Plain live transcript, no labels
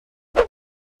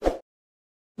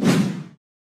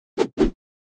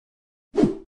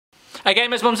Hey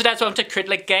gamers, mums and dads, welcome to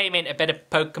Cridler Gaming, a bit of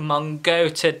Pokemon Go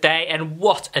today, and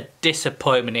what a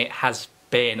disappointment it has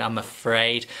been, I'm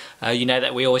afraid. You know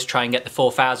that we always try and get the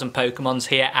 4,000 Pokemons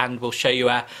here, and we'll show you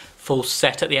our full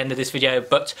set at the end of this video,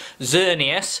 but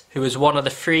Xerneas, who is one of the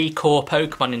 3 core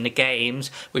Pokemon in the games,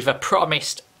 with a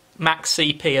promised max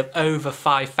CP of over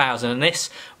 5,000, and this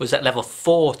was at level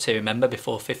 40, remember,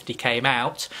 before 50 came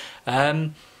out,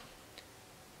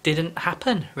 didn't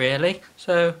happen, really.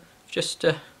 So, just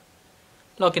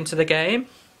log into the game.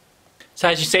 So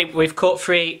as you see, we've caught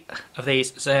 3 of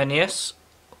these Xerneas,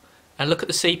 and look at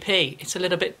the CP. It's a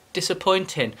little bit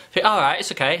disappointing. Alright,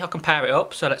 it's okay, I can power it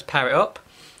up, so let's power it up.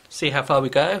 See how far we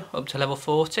go, up to level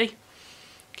 40.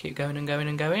 Keep going and going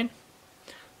and going.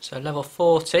 So level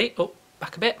 40, oh,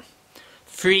 back a bit.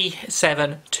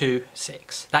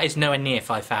 3726. That is nowhere near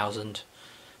 5,000.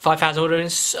 5,000 would have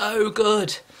been so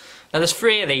good. Now there's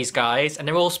 3 of these guys, and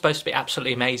they're all supposed to be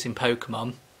absolutely amazing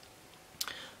Pokemon.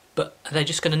 But are they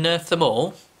just going to nerf them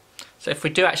all? So if we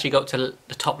do actually go up to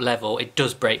the top level, it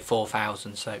does break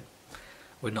 4,000, so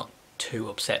we're not too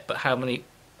upset. But how many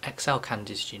XL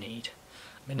candies do you need?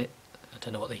 I mean, I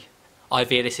don't know what the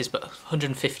IV of this is, but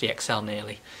 150 XL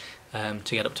nearly to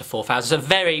get up to 4,000. So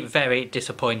very, very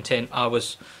disappointing. I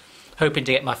was hoping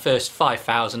to get my first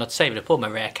 5,000. I'd saved up all my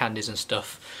rare candies and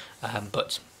stuff,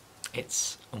 but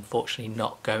it's unfortunately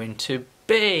not going to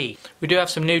be. We do have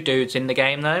some new dudes in the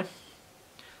game though.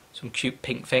 Some cute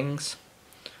pink things.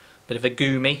 Bit of a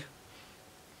Goomy.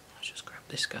 Let's just grab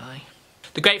this guy.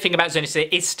 The great thing about Xerneas is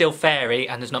it is still fairy,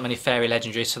 and there's not many fairy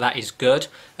legendaries, so that is good.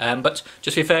 But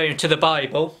just referring to the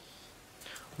Bible,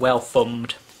 well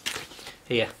thumbed.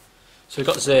 Here. So we've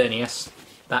got Xerneas.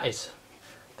 That is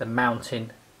the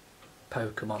mountain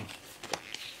Pokemon.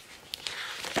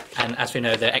 And as we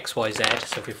know, they're XYZ,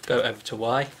 so if we go over to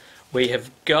Y, we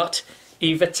have got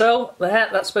Yveltal there.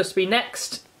 That's supposed to be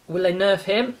next. Will they nerf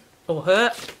him or her?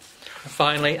 And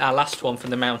finally, our last one from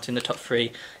the mountain, the top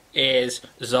 3, is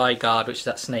Zygarde, which is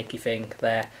that snaky thing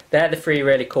there. They're the 3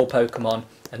 really cool Pokemon,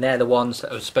 and they're the ones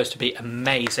that are supposed to be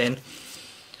amazing.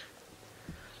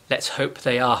 Let's hope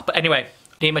they are. But anyway,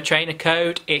 need my trainer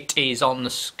code. It is on the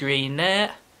screen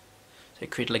there. So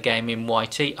Cridler Gaming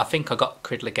YT. I think I got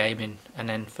Cridler Gaming and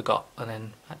then forgot, and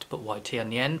then had to put YT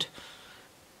on the end.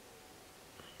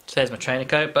 So there's my trainer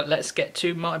code, but let's get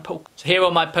to my Pokemon. So here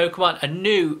are my Pokemon. A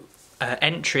new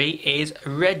entry is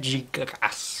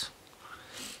Regigas.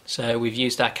 So we've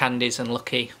used our candies and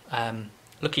lucky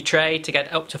trade to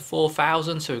get up to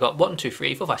 4,000. So we've got 1, 2,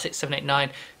 3, 4, 5, 6, 7, 8, 9,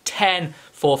 10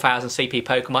 4,000 CP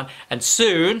Pokemon. And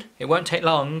soon, it won't take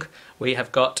long, we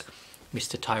have got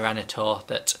Mr. Tyranitar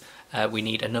that we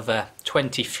need another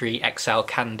 23 XL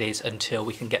candies until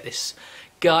we can get this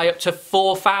guy up to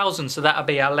 4,000, so that'll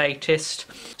be our latest.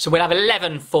 So we'll have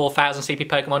 11 4,000 CP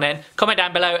Pokemon in. Comment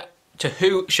down below to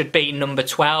who should be number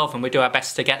 12, and we'll do our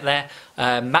best to get there.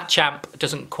 Machamp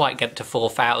doesn't quite get to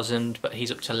 4,000, but he's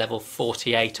up to level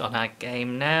 48 on our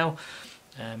game now.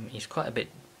 He's quite a bit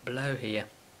below here.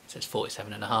 It says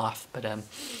 47.5, but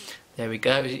there we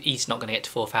go. He's not going to get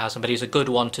to 4,000, but he's a good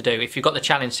one to do. If you've got the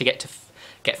challenge to get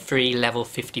 3 level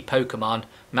 50 Pokemon,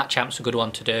 Machamp's a good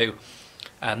one to do.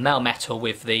 Melmetal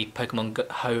with the Pokemon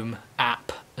Home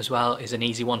app as well is an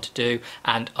easy one to do,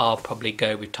 and I'll probably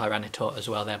go with Tyranitar as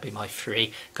well. They'll be my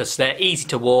 3 because they're easy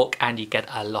to walk, and you get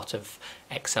a lot of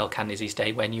XL candies these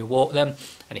days when you walk them.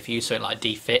 And if you use something like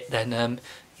D-Fit, then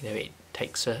you know, it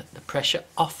takes the pressure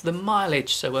off the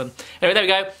mileage. So anyway, there we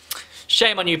go.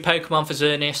 Shame on you, Pokemon, for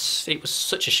Xerneas. It was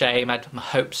such a shame. I had my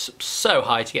hopes so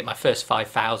high to get my first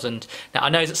 5,000. Now I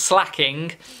know that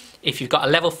slacking, if you've got a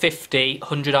level 50,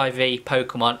 100 IV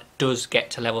Pokemon, does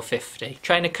get to level 50.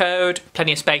 Trainer code,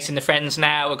 plenty of space in the friends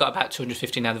now. We've got about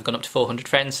 250 now, they've gone up to 400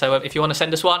 friends. So if you want to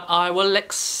send us one, I will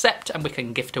accept, and we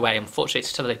can gift away. Unfortunately, it's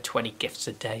still only 20 gifts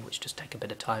a day, which does take a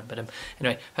bit of time. But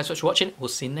anyway, thanks so much for watching. We'll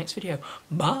see you in the next video.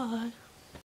 Bye.